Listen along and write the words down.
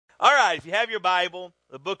right, if you have your Bible,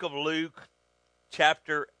 the book of Luke,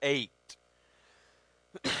 chapter 8.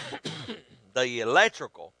 The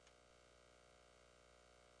electrical.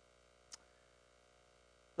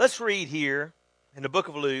 Let's read here in the book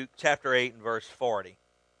of Luke, chapter 8 and verse 40.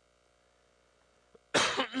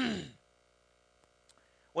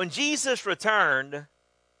 When Jesus returned,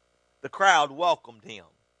 the crowd welcomed him,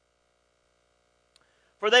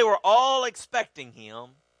 for they were all expecting him.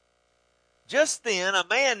 Just then, a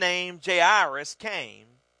man named Jairus came,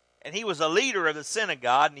 and he was a leader of the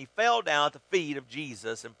synagogue, and he fell down at the feet of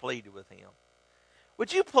Jesus and pleaded with him,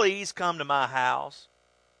 "Would you please come to my house?"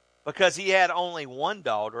 Because he had only one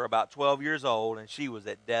daughter, about 12 years old, and she was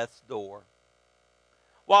at death's door.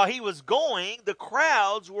 While he was going, the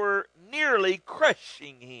crowds were nearly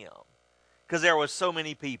crushing him because there were so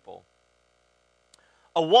many people.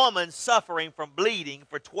 A woman suffering from bleeding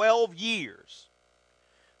for 12 years,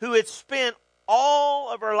 who had spent all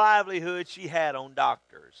of her livelihood she had on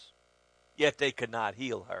doctors, yet they could not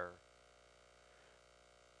heal her,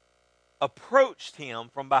 approached him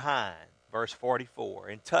from behind, verse 44,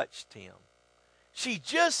 and touched him. She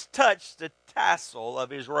just touched the tassel of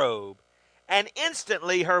his robe, and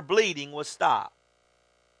instantly her bleeding was stopped.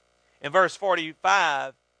 In verse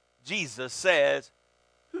 45, Jesus says,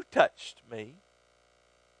 "Who touched me?"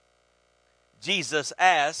 Jesus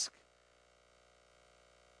asked.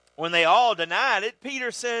 When they all denied it,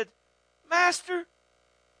 Peter said, "Master,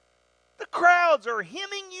 the crowds are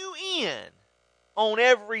hemming you in on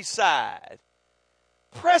every side,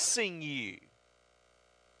 pressing you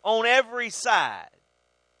on every side.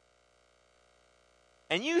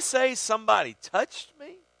 And you say somebody touched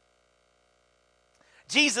me?"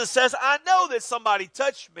 Jesus says, "I know that somebody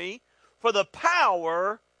touched me, for the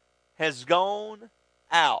power has gone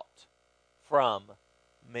out from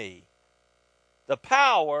me." The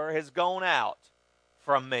power has gone out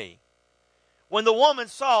from me. When the woman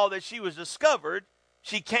saw that she was discovered,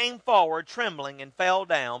 she came forward trembling and fell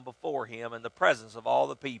down before him in the presence of all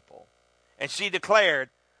the people. And she declared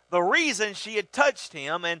the reason she had touched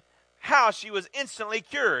him and how she was instantly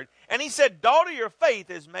cured. And he said, "Daughter, your faith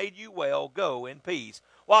has made you well. Go in peace."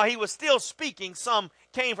 While he was still speaking, some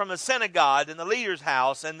came from the synagogue and the leader's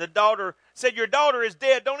house, and the daughter said, "Your daughter is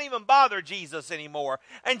dead. Don't even bother Jesus anymore."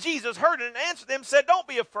 And Jesus heard it and answered them, said, "Don't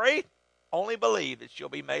be afraid. Only believe that she'll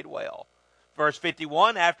be made well." Verse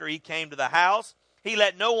 51, after he came to the house, he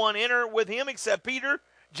let no one enter with him except Peter,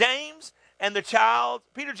 James, and the child,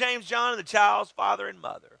 Peter, James, John, and the child's father and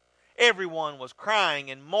mother. Everyone was crying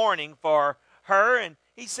and mourning for her, and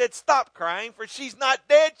he said, "Stop crying, for she's not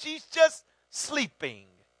dead. She's just sleeping."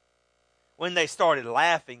 When they started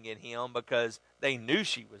laughing at him because they knew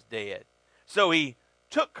she was dead. So he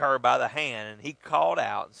took her by the hand and he called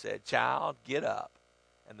out and said, "Child, get up."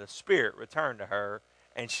 And the spirit returned to her,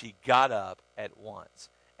 and she got up at once.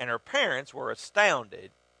 And her parents were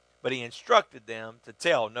astounded, but he instructed them to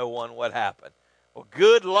tell no one what happened. Well,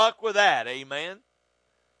 good luck with that, amen?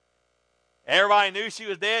 Everybody knew she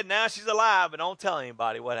was dead, now she's alive, but don't tell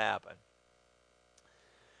anybody what happened.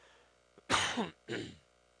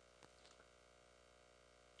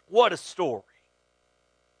 What a story.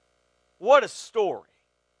 What a story.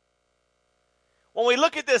 When we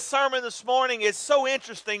look at this sermon this morning, it's so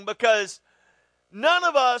interesting because none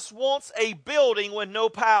of us wants a building with no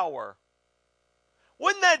power.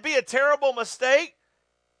 Wouldn't that be a terrible mistake?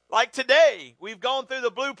 Like today, we've gone through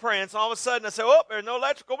the blueprints, and all of a sudden I say, "Oh, there's no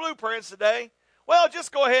electrical blueprints today." Well,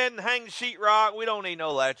 just go ahead and hang the sheetrock. We don't need no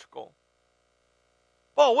electrical.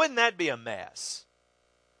 Well, wouldn't that be a mess?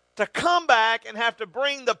 To come back and have to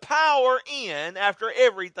bring the power in after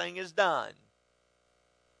everything is done.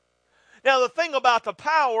 Now, the thing about the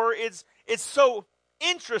power is it's so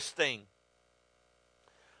interesting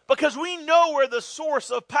because we know where the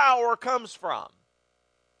source of power comes from.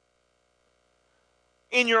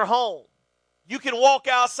 In your home, you can walk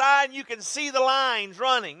outside and you can see the lines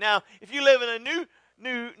running. Now, if you live in a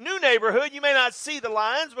new neighborhood, you may not see the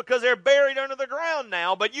lines because they're buried under the ground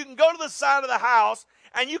now, but you can go to the side of the house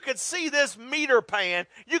and you can see this meter pan.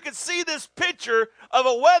 You can see this picture of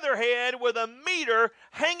a weatherhead with a meter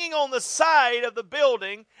hanging on the side of the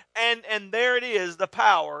building, and there it is, the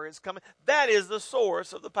power is coming. That is the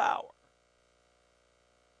source of the power.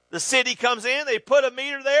 The city comes in, they put a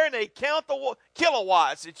meter there, and they count the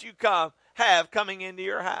kilowatts that you have coming into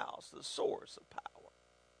your house, the source of power.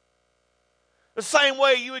 The same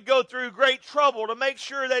way you would go through great trouble to make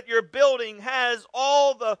sure that your building has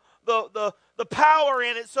all the power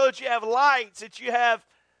in it so that you have lights, that you have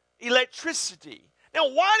electricity. Now,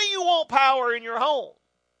 why do you want power in your home?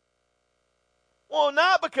 Well,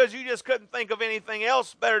 not because you just couldn't think of anything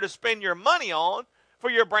else better to spend your money on. for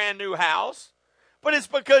your brand new house, but it's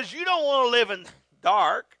because you don't want to live in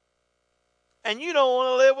dark and you don't want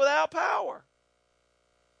to live without power.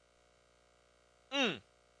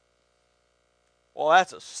 Well,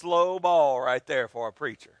 that's a slow ball right there for a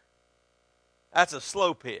preacher. That's a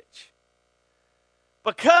slow pitch.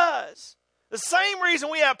 Because the same reason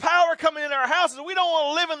we have power coming into our houses, we don't want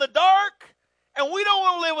to live in the dark, and we don't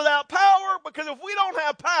want to live without power, because if we don't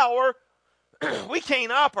have power, we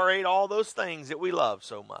can't operate all those things that we love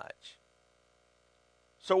so much.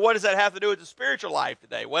 So what does that have to do with the spiritual life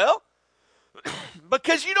today? Well,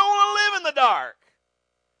 because you don't want to live in the dark.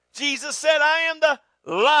 Jesus said, I am the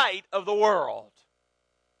light of the world.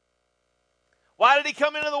 Why did he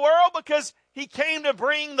come into the world? Because he came to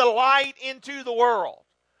bring the light into the world,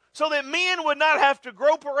 so that men would not have to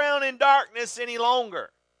grope around in darkness any longer.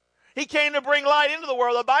 He came to bring light into the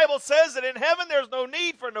world. The Bible says that in heaven there's no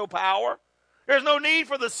need for no power. There's no need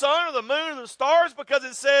for the sun or the moon or the stars, because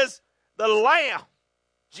it says the Lamb,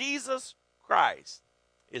 Jesus Christ,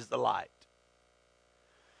 is the light.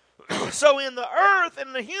 So in the earth,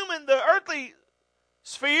 in the earthly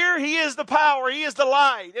sphere, he is the power, he is the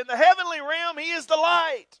light. In the heavenly realm, he is the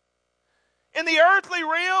light. In the earthly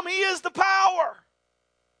realm, he is the power.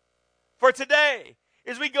 For today,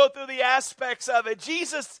 as we go through the aspects of it,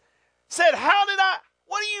 Jesus said,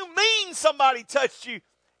 what do you mean somebody touched you?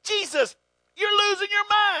 Jesus, you're losing your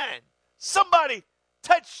mind. Somebody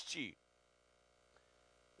touched you.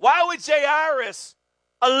 Why would Jairus,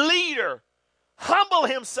 a leader, humble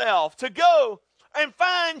himself to go and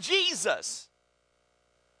find Jesus?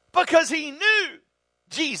 Because he knew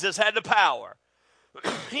Jesus had the power.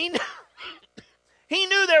 He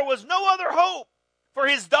knew there was no other hope for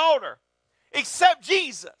his daughter except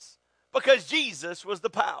Jesus, because Jesus was the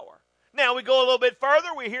power. Now we go a little bit further.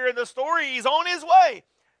 We hear in the story he's on his way.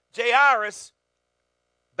 Jairus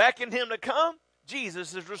beckoned him to come.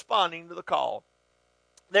 Jesus is responding to the call.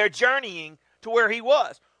 They're journeying to where he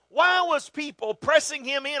was. Why was people pressing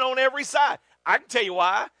him in on every side? I can tell you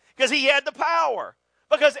why. Because he had the power.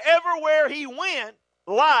 Because everywhere he went,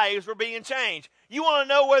 lives were being changed. You want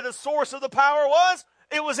to know where the source of the power was?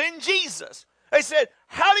 It was in Jesus. They said,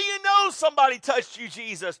 how do you know somebody touched you,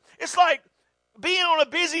 Jesus? It's like being on a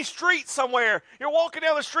busy street somewhere. You're walking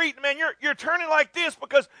down the street, and man, you're turning like this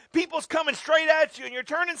because people's coming straight at you, and you're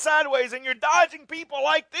turning sideways, and you're dodging people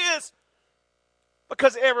like this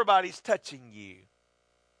because everybody's touching you.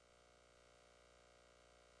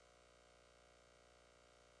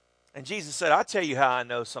 And Jesus said, I'll tell you how I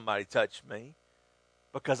know somebody touched me,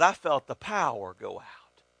 because I felt the power go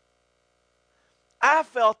out. I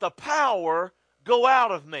felt the power go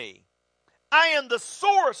out of me. I am the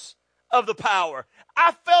source of the power.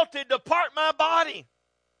 I felt it depart my body.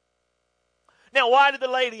 Now, why did the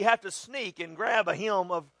lady have to sneak and grab a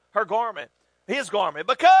hem of her garment, his garment?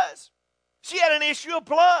 Because she had an issue of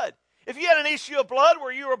blood. If you had an issue of blood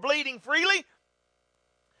where you were bleeding freely,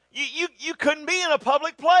 you couldn't be in a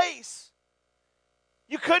public place.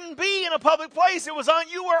 You couldn't be in a public place. You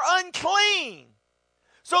were unclean.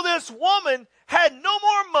 So this woman had no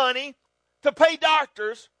more money to pay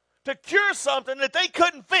doctors to cure something that they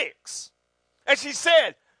couldn't fix. And she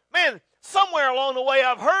said, man, somewhere along the way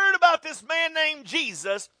I've heard about this man named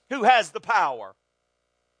Jesus who has the power.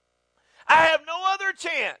 I have no other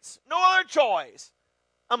chance, no other choice.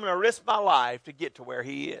 I'm going to risk my life to get to where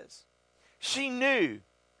he is. She knew.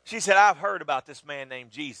 She said, I've heard about this man named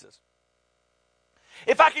Jesus.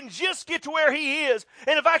 If I can just get to where he is,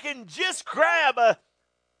 and if I can just grab a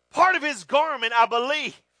part of his garment, I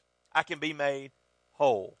believe I can be made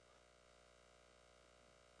whole.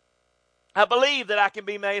 I believe that I can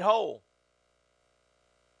be made whole.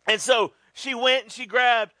 And so she went and she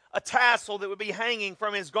grabbed a tassel that would be hanging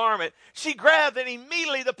from his garment. She grabbed it, and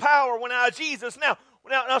immediately the power went out of Jesus. Now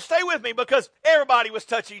stay with me, because everybody was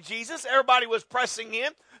touching Jesus. Everybody was pressing in.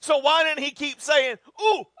 So why didn't he keep saying,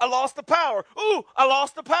 ooh, I lost the power. Ooh, I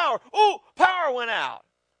lost the power. Ooh, power went out.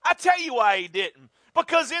 I tell you why he didn't.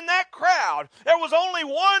 Because in that crowd, there was only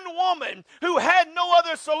one woman who had no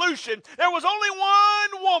other solution. There was only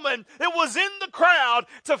one woman that was in the crowd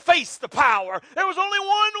to face the power. There was only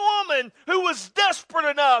one woman who was desperate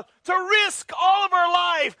enough to risk all of her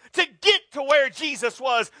life to get to where Jesus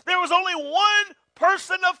was. There was only one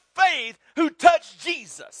person of faith who touched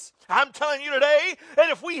Jesus. I'm telling you today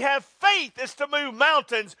that if we have faith as to move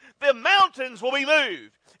mountains, the mountains will be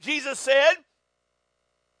moved. Jesus said,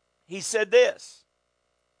 he said this,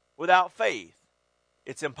 without faith,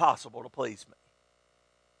 it's impossible to please me.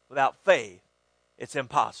 Without faith, it's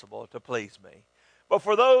impossible to please me. But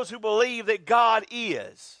for those who believe that God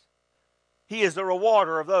is, he is the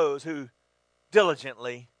rewarder of those who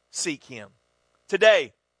diligently seek him.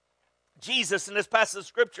 today. Jesus in this passage of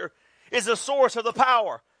Scripture is the source of the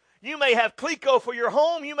power. You may have Clico for your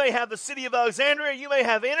home. You may have the city of Alexandria. You may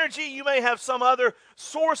have energy. You may have some other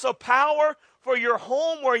source of power for your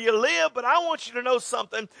home where you live. But I want you to know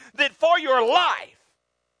something, that for your life,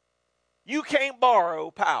 you can't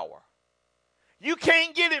borrow power. You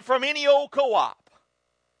can't get it from any old co-op.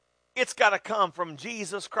 It's got to come from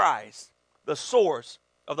Jesus Christ, the source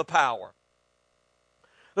of the power.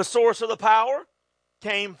 The source of the power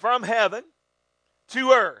came from heaven to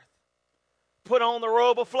earth, put on the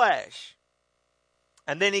robe of flesh,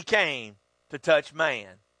 and then he came to touch man.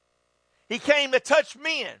 He came to touch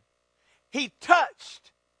men. He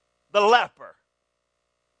touched the leper.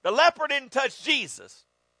 The leper didn't touch Jesus.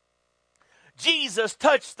 Jesus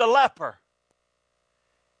touched the leper,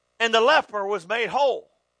 and the leper was made whole.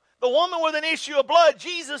 The woman with an issue of blood,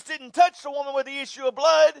 Jesus didn't touch the woman with the issue of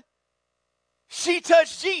blood. She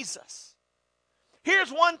touched Jesus.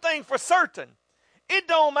 Here's one thing for certain. It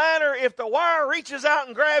don't matter if the wire reaches out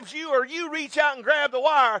and grabs you or you reach out and grab the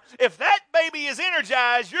wire. If that baby is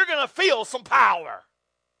energized, you're going to feel some power.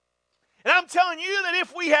 And I'm telling you that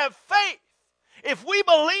if we have faith, if we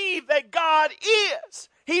believe that God is,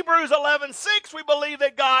 Hebrews 11:6, we believe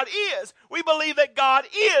that God is. We believe that God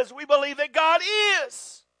is. We believe that God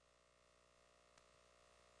is.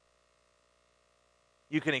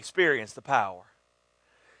 You can experience the power.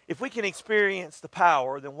 If we can experience the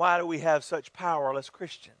power, then why do we have such powerless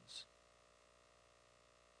Christians?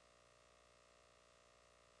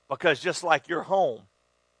 Because just like your home,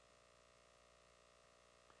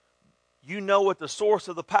 you know what the source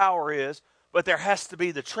of the power is, but there has to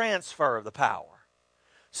be the transfer of the power.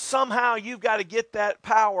 Somehow you've got to get that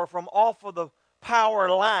power from off of the power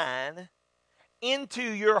line into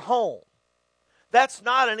your home. That's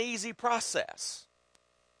not an easy process.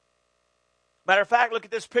 Matter of fact, look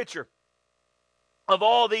at this picture of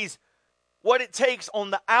all these, what it takes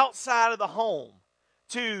on the outside of the home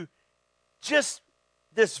to just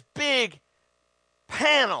this big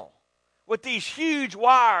panel with these huge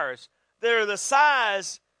wires that are the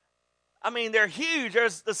size, they're huge.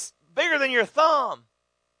 There's this bigger than your thumb,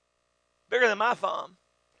 bigger than my thumb.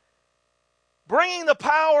 Bringing the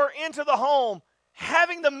power into the home,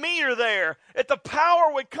 having the meter there, that the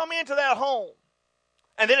power would come into that home.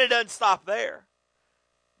 And then it doesn't stop there.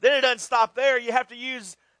 You have to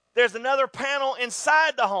use, there's another panel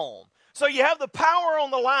inside the home. So you have the power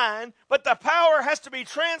on the line, but the power has to be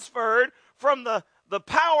transferred from the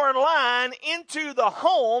power line into the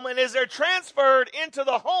home. And as they're transferred into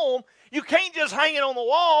the home, you can't just hang it on the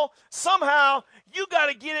wall. Somehow, you got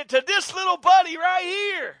to get it to this little buddy right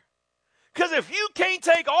here. Because if you can't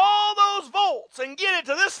take all those volts and get it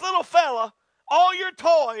to this little fella, all your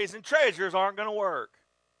toys and treasures aren't going to work.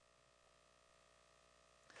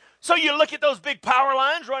 So you look at those big power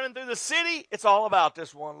lines running through the city, it's all about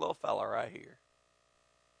this one little fella right here.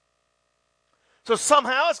 So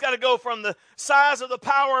somehow it's got to go from the size of the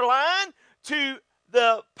power line to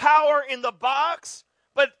the power in the box,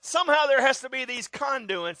 but somehow there has to be these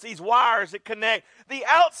conduits, these wires that connect the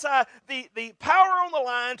outside, the power on the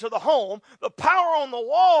line to the home, the power on the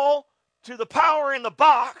wall to the power in the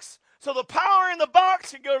box, so the power in the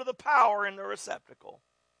box can go to the power in the receptacle.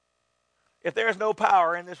 If there's no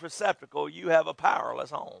power in this receptacle, you have a powerless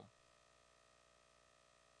home.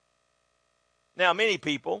 Now, many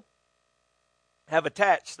people have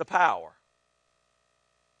attached the power.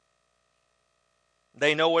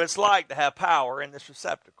 They know what it's like to have power in this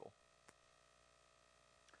receptacle.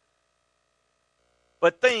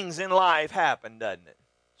 But things in life happen, doesn't it?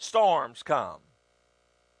 Storms come.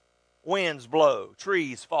 Winds blow.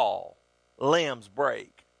 Trees fall. Limbs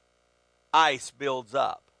break. Ice builds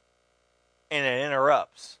up. And it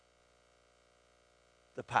interrupts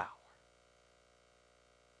the power.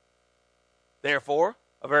 Therefore,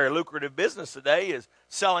 a very lucrative business today is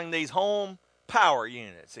selling these home power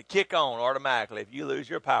units that kick on automatically if you lose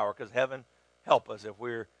your power, because heaven help us if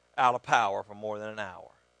we're out of power for more than an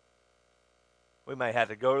hour. We may have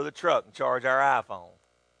to go to the truck and charge our iPhone.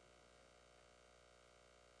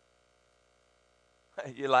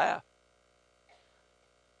 You laugh.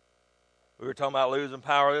 We were talking about losing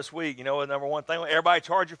power this week. You know the number one thing? Everybody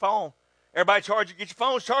charge your phone. Everybody get your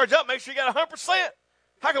phones charged up. Make sure you got 100%.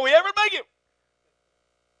 How can we ever make it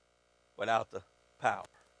without the power?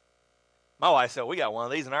 My wife said, we got one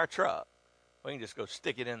of these in our truck. We can just go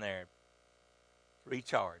stick it in there and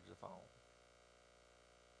recharge the phone.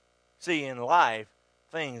 See, in life,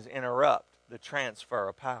 things interrupt the transfer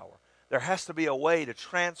of power. There has to be a way to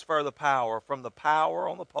transfer the power from the power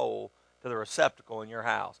on the pole to the receptacle in your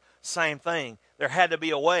house. Same thing. There had to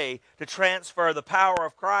be a way to transfer the power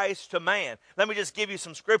of Christ to man. Let me just give you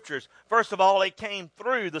some scriptures. First of all, it came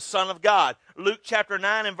through the Son of God. Luke chapter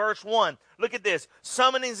 9 and verse 1. Look at this.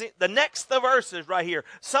 Summoning the next verses right here.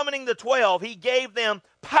 Summoning the 12, he gave them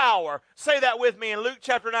power. Say that with me in Luke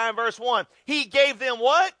chapter 9 verse 1. He gave them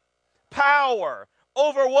what? Power.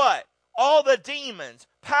 Over what? All the demons.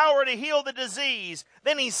 Power to heal the disease.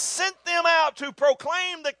 Then he sent them out to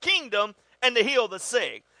proclaim the kingdom and to heal the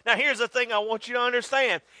sick. Now here's the thing I want you to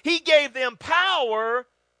understand. He gave them power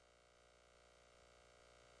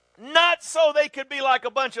not so they could be like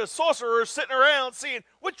a bunch of sorcerers sitting around seeing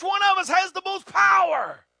which one of us has the most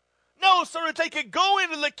power. No, so that they could go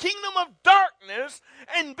into the kingdom of darkness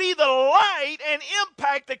and be the light and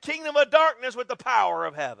impact the kingdom of darkness with the power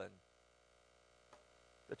of heaven.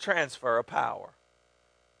 The transfer of power.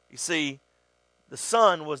 You see, the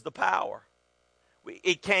Son was the power.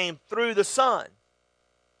 It came through the Son.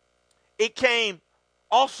 It came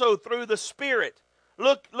also through the Spirit.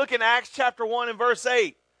 Look in Acts chapter 1 and verse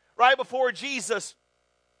 8. Right before Jesus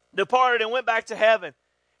departed and went back to heaven,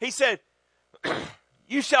 he said,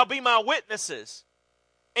 "You shall be my witnesses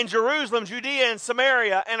in Jerusalem, Judea, and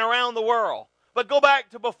Samaria, and around the world." But go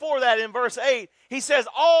back to before that in verse 8. He says,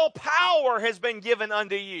 "All power has been given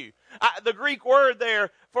unto you." The Greek word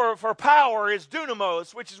there for power is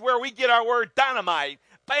dunamos, which is where we get our word dynamite.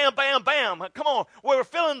 Bam, bam, bam. Come on. We're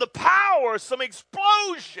feeling the power, some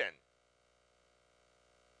explosion.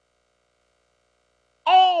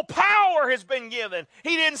 All power has been given.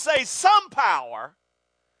 He didn't say some power.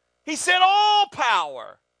 He said all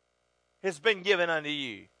power has been given unto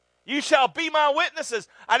you. You shall be my witnesses.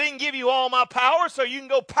 I didn't give you all my power so you can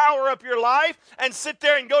go power up your life and sit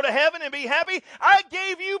there and go to heaven and be happy. I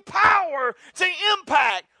gave you power to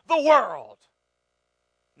impact the world.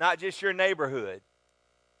 Not just your neighborhood.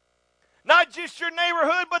 Not just your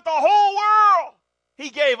neighborhood, but the whole world. He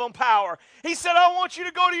gave them power. He said, I want you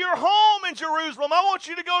to go to your home in Jerusalem. I want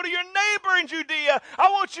you to go to your neighbor in Judea.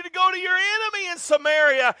 I want you to go to your enemy in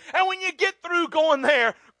Samaria. And when you get through going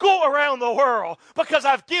there, go around the world because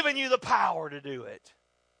I've given you the power to do it.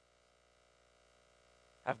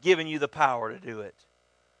 I've given you the power to do it.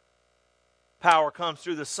 Power comes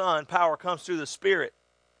through the Son. Power comes through the Spirit.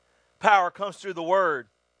 Power comes through the Word.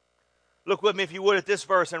 Look with me, if you would, at this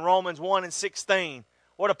verse in Romans 1 and 16.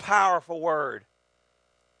 What a powerful word.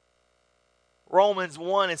 Romans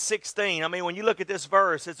 1 and 16. I mean, when you look at this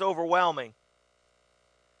verse, it's overwhelming.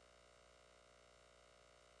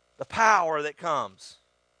 The power that comes.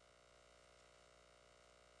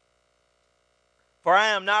 For I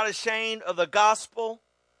am not ashamed of the gospel,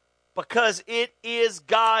 because it is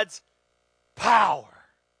God's power.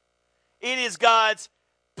 It is God's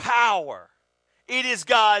power. It is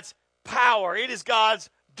God's power. It is God's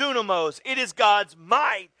dunamos. It is God's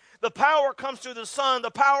might. The power comes through the Son.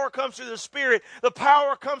 The power comes through the Spirit. The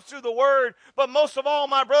power comes through the Word. But most of all,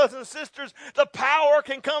 my brothers and sisters, the power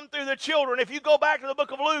can come through the children. If you go back to the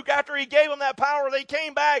book of Luke, after he gave them that power, they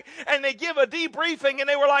came back and they give a debriefing and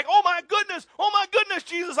they were like, oh my goodness,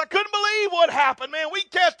 Jesus, I couldn't believe what happened, man. We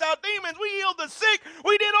cast out demons. We healed the sick.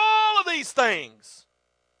 We did all of these things.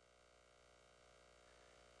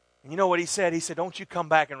 And you know what he said? He said, don't you come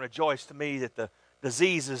back and rejoice to me that the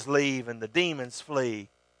diseases leave and the demons flee,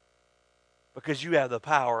 because you have the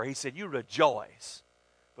power. He said, you rejoice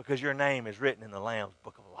because your name is written in the Lamb's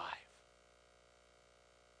book of life.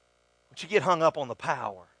 Don't you get hung up on the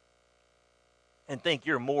power and think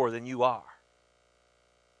you're more than you are.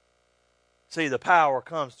 See, the power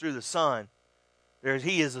comes through the Son.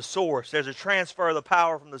 He is the source. There's a transfer of the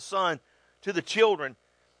power from the Son to the children.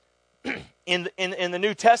 In the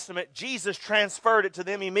New Testament, Jesus transferred it to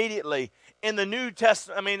them immediately. In the New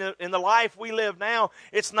Testament, in the life we live now,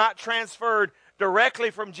 it's not transferred directly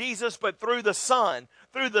from Jesus, but through the Son.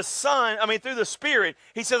 Through the Spirit.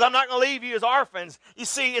 He says, I'm not going to leave you as orphans. You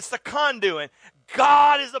see, it's the conduit.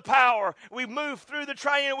 God is the power. We move through the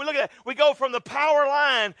triune. We look at that. We go from the power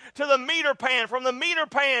line to the meter pan, from the meter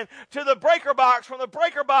pan to the breaker box, from the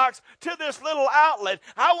breaker box to this little outlet.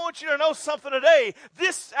 I want you to know something today.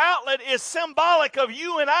 This outlet is symbolic of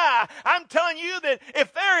you and I. I'm telling you that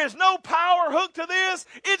if there is no power hooked to this,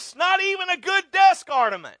 it's not even a good desk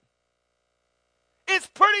ornament. It's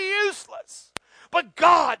pretty useless. But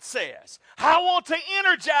God says, I want to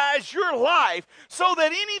energize your life so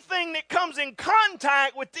that anything that comes in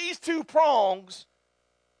contact with these two prongs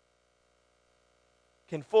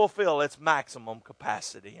can fulfill its maximum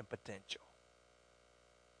capacity and potential.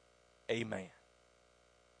 Amen.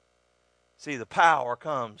 See, the power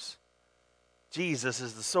comes. Jesus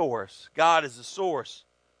is the source. God is the source.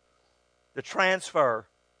 The transfer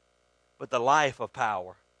but the life of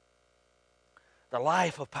power. The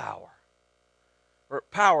life of power.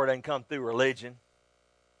 Power doesn't come through religion.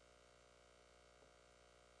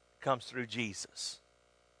 It comes through Jesus.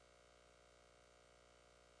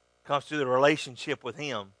 It comes through the relationship with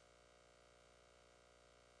Him.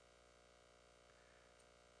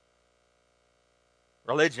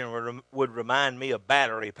 Religion would remind me of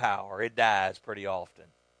battery power. It dies pretty often.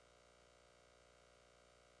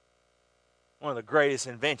 One of the greatest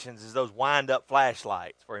inventions is those wind-up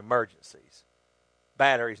flashlights for emergencies.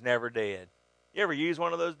 Battery's never dead. You ever use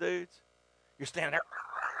one of those dudes? You're standing there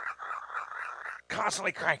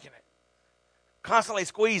constantly cranking it, constantly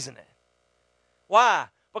squeezing it. Why?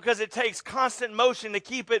 Because it takes constant motion to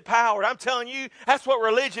keep it powered. I'm telling you, that's what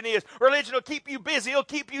religion is. Religion will keep you busy. It'll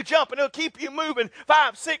keep you jumping. It'll keep you moving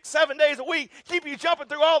 5, 6, 7 days a week. Keep you jumping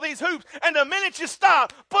through all these hoops. And the minute you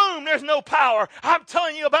stop, boom, there's no power. I'm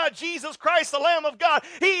telling you about Jesus Christ, the Lamb of God.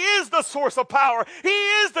 He is the source of power. He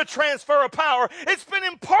is the transfer of power. It's been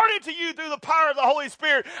imparted to you through the power of the Holy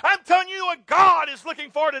Spirit. I'm telling you what God is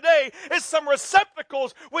looking for today is some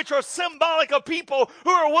receptacles which are symbolic of people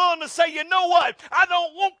who are willing to say, you know what? I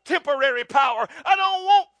don't want temporary power. I don't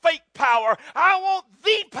want fake power. I want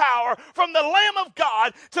the power from the Lamb of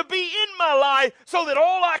God to be in my life so that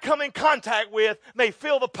all I come in contact with may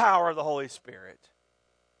feel the power of the Holy Spirit.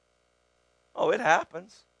 Oh, it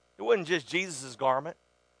happens. It wasn't just Jesus' garment.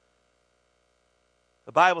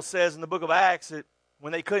 The Bible says in the book of Acts that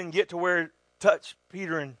when they couldn't get to where it touched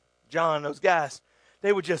Peter and John, those guys,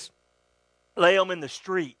 they would just lay them in the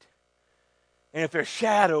street. And if their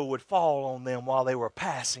shadow would fall on them while they were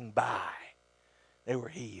passing by, they were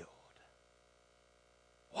healed.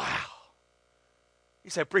 Wow. You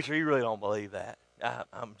say, preacher, you really don't believe that.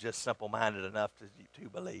 I'm just simple-minded enough to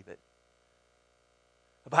believe it.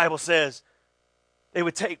 The Bible says they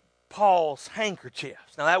would take Paul's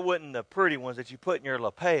handkerchiefs. Now, that wasn't the pretty ones that you put in your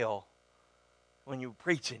lapel when you were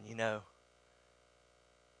preaching, you know.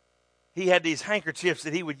 He had these handkerchiefs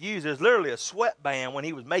that he would use. It was literally a sweatband when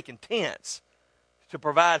he was making tents to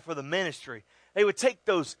provide for the ministry. They would take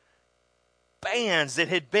those bands that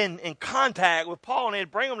had been in contact with Paul and they'd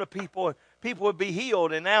bring them to people and people would be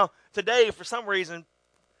healed. And now today, for some reason,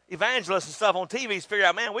 evangelists and stuff on TVs figure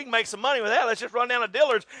out, man, we can make some money with that. Let's just run down to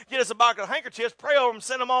Dillard's, get us a box of handkerchiefs, pray over them,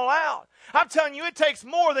 send them all out. I'm telling you, it takes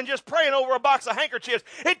more than just praying over a box of handkerchiefs.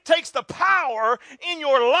 It takes the power in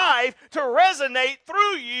your life to resonate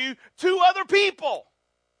through you to other people.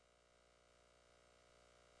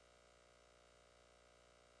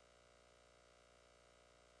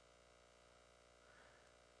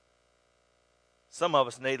 Some of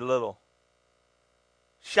us need a little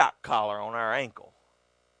shock collar on our ankle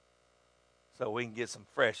so we can get some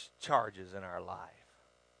fresh charges in our life.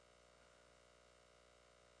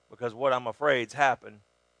 Because what I'm afraid's happened,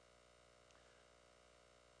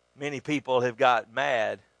 many people have got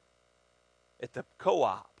mad at the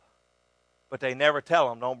co-op, but they never tell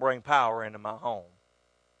them, don't bring power into my home.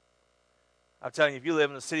 I'm telling you, if you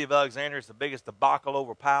live in the city of Alexandria, it's the biggest debacle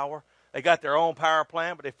over power. They got their own power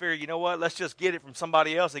plant, but they figure, you know what, let's just get it from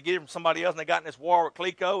somebody else. They get it from somebody else, and they got in this war with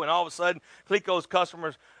Cleco, and all of a sudden, Cleco's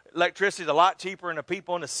customers' electricity is a lot cheaper than the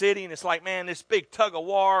people in the city, and it's like, man, this big tug of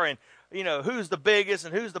war, and, you know, who's the biggest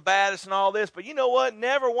and who's the baddest and all this. But you know what?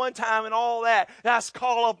 Never one time in all that, I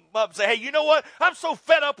call up and say, hey, you know what? I'm so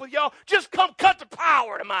fed up with y'all. Just come cut the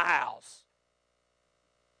power to my house.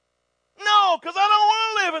 No, because I don't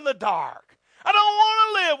want to live in the dark. I don't want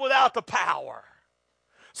to live without the power.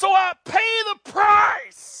 So I pay the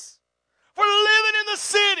price for living in the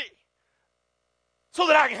city so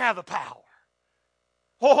that I can have the power.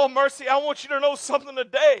 Oh, mercy, I want you to know something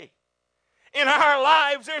today. In our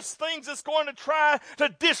lives, there's things that's going to try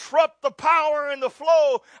to disrupt the power and the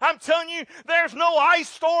flow. I'm telling you, there's no ice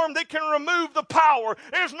storm that can remove the power.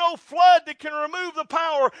 There's no flood that can remove the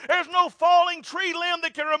power. There's no falling tree limb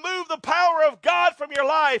that can remove the power of God from your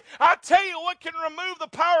life. I tell you what can remove the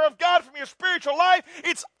power of God from your spiritual life.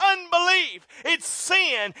 It's unbelief. It's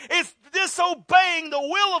sin. It's disobeying the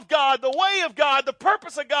will of God, the way of God, the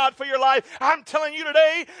purpose of God for your life. I'm telling you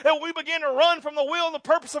today that we begin to run from the will and the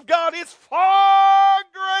purpose of God. It's far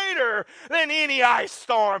greater than any ice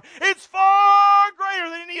storm. It's far greater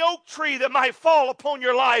than any oak tree that might fall upon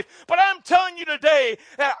your life. But I'm telling you today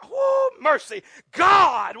that, mercy,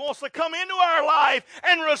 God wants to come into our life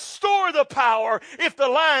and restore the power if the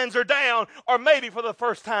lines are down, or maybe for the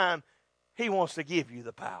first time, He wants to give you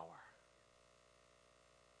the power.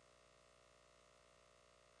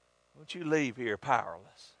 Don't you leave here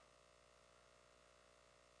powerless.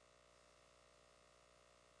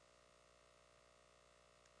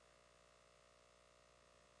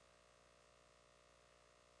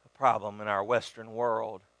 A problem in our Western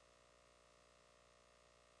world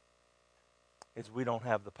is we don't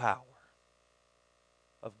have the power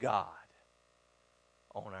of God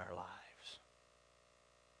on our lives.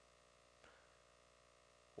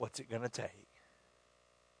 What's it going to take?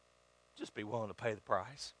 Just be willing to pay the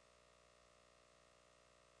price.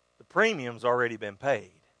 The premium's already been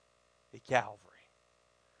paid at Calvary.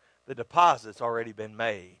 The deposit's already been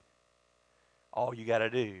made. All you got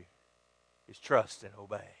to do is trust and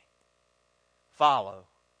obey. Follow,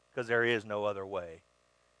 because there is no other way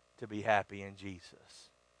to be happy in Jesus,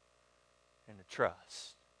 and to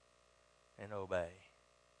trust and obey.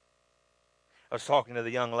 I was talking to the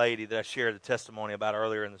young lady that I shared the testimony about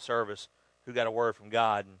earlier in the service, who got a word from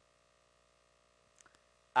God, and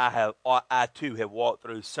I too have walked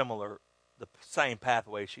through the same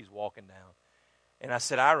pathway she's walking down. And I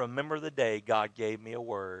said, I remember the day God gave me a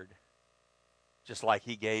word, just like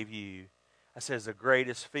He gave you. I said, it's the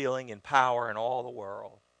greatest feeling and power in all the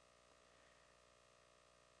world.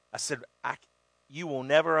 I said, you will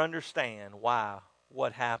never understand why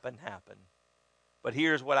what happened. But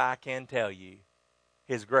here's what I can tell you.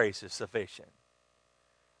 His grace is sufficient.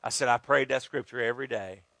 I said, I prayed that scripture every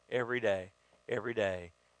day.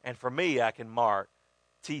 And for me, I can mark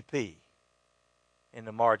TP in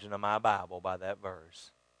the margin of my Bible by that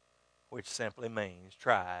verse, which simply means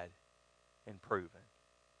tried and proven.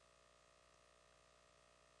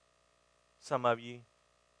 Some of you,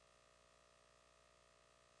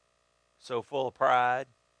 so full of pride,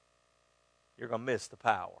 you're going to miss the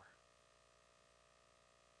power.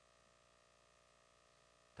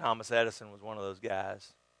 Thomas Edison was one of those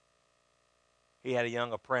guys. He had a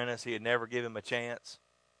young apprentice. He had never given him a chance.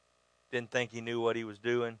 Didn't think he knew what he was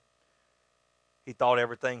doing. He thought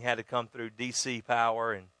everything had to come through DC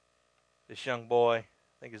power. And this young boy, I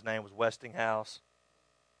think his name was Westinghouse,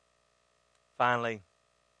 finally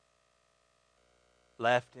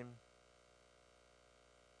left him,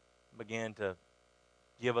 began to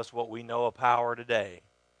give us what we know of power today.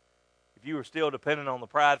 If you were still dependent on the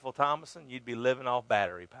prideful Thomason, you'd be living off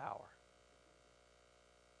battery power.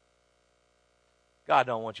 God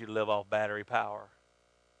don't want you to live off battery power.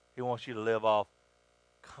 He wants you to live off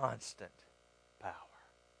constant power.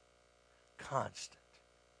 Constant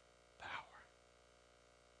power.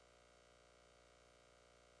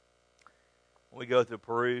 When we go through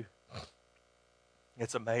Peru,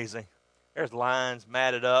 it's amazing. There's lines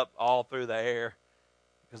matted up all through the air,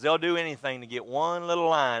 because they'll do anything to get one little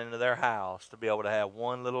line into their house to be able to have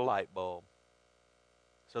one little light bulb,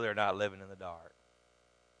 so they're not living in the dark.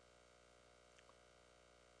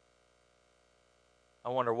 I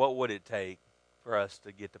wonder, what would it take for us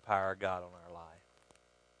to get the power of God on our life?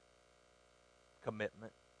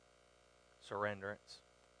 Commitment, surrenderance,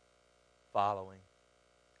 following,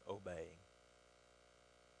 obeying.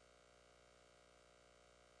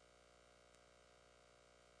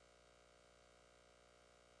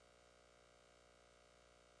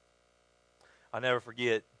 I'll never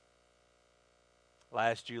forget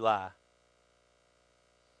last July.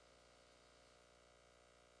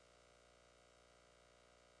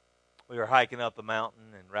 We were hiking up the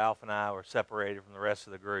mountain, and Ralph and I were separated from the rest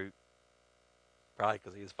of the group, probably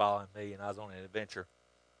because he was following me and I was on an adventure.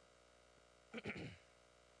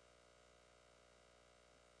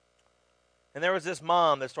 And there was this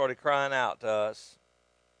mom that started crying out to us.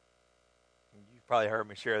 You've probably heard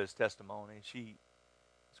me share this testimony. She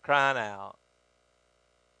was crying out.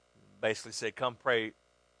 Basically said, come pray,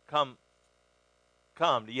 come,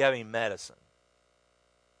 do you have any medicine?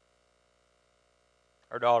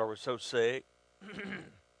 Her daughter was so sick. The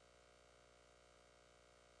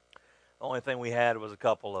only thing we had was a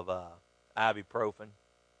couple of ibuprofen.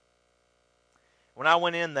 When I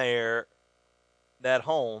went in there, that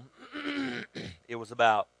home, it was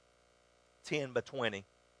about 10 by 20.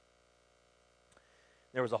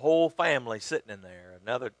 There was a whole family sitting in there.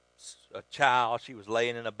 A child, she was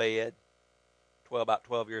laying in a bed, about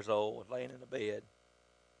 12 years old, was laying in a bed.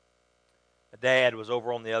 A dad was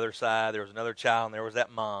over on the other side. There was another child, and there was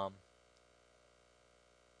that mom.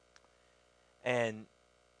 And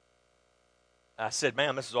I said,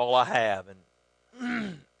 ma'am, this is all I have.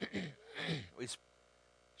 And we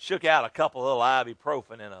shook out a couple of little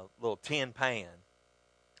ibuprofen in a little tin pan.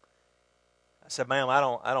 I said, ma'am, I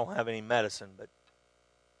don't have any medicine, but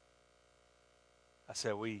I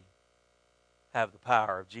said, we have the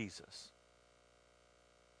power of Jesus.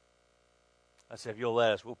 I said, if you'll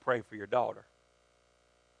let us, we'll pray for your daughter.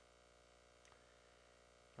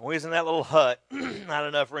 And we was in that little hut, not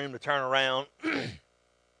enough room to turn around.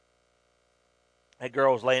 That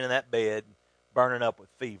girl was laying in that bed, burning up with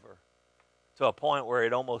fever, to a point where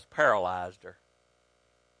it almost paralyzed her.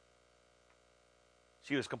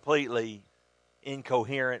 She was completely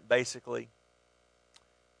incoherent, basically.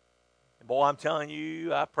 And boy, I'm telling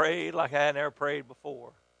you, I prayed like I had never prayed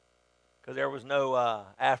before, because there was no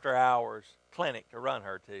after-hours clinic to run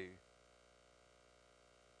her to.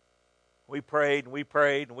 We prayed and we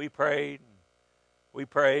prayed and we prayed and we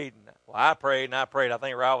prayed. And, well, I prayed and I prayed. I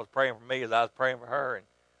think Rob was praying for me as I was praying for her. And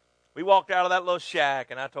we walked out of that little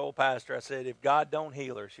shack, and I told Pastor, I said, if God don't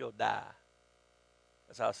heal her, she'll die.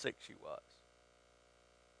 That's how sick she was.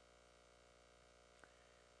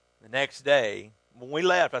 The next day, when we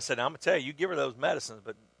left, I said, I'm going to tell you, you give her those medicines,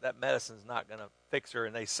 but that medicine's not going to fix her.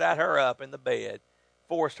 And they sat her up in the bed,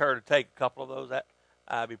 forced her to take a couple of those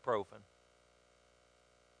ibuprofen.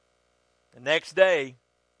 The next day,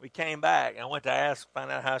 we came back, and I went to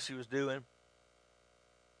find out how she was doing.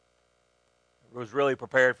 I was really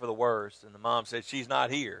prepared for the worst, and the mom said, she's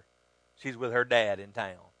not here. She's with her dad in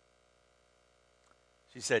town.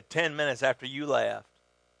 She said, 10 minutes after you left,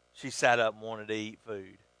 she sat up and wanted to eat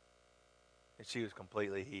food. And she was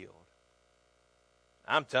completely healed.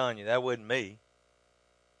 I'm telling you, that wasn't me.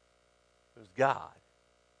 It was God.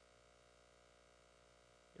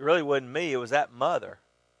 It really wasn't me. It was that mother.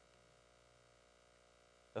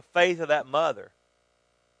 The faith of that mother.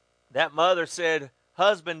 That mother said,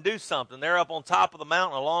 husband, do something. They're up on top of the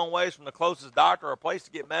mountain a long ways from the closest doctor or a place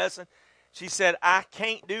to get medicine. She said, I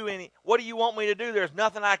can't do any. What do you want me to do? There's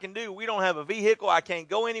nothing I can do. We don't have a vehicle. I can't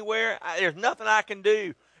go anywhere. There's nothing I can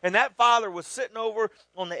do. And that father was sitting over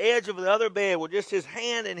on the edge of the other bed with just his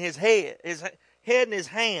hand in his head in his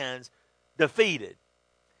hands, defeated.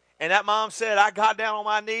 And that mom said, I got down on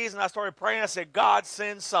my knees and I started praying. I said, God,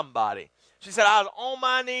 send somebody. She said, I was on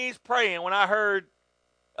my knees praying when I heard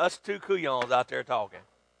us two couillons out there talking.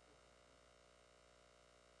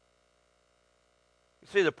 You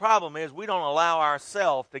see, the problem is we don't allow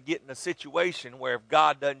ourselves to get in a situation where if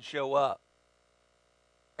God doesn't show up,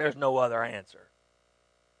 there's no other answer.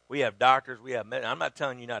 We have doctors, we have medicine. I'm not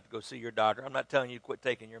telling you not to go see your doctor. I'm not telling you to quit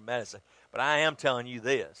taking your medicine. But I am telling you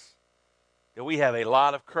this, that we have a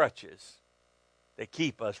lot of crutches that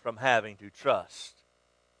keep us from having to trust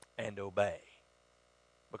and obey.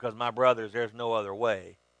 Because, my brothers, there's no other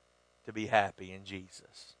way to be happy in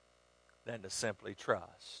Jesus than to simply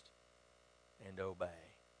trust and obey.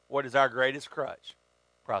 What is our greatest crutch?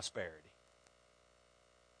 Prosperity.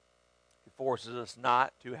 It forces us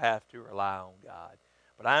not to have to rely on God.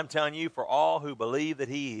 But I'm telling you, for all who believe that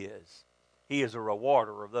He is a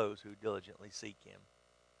rewarder of those who diligently seek Him.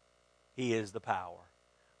 He is the power.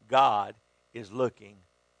 God is looking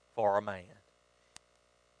for a man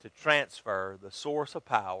to transfer the source of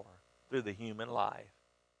power through the human life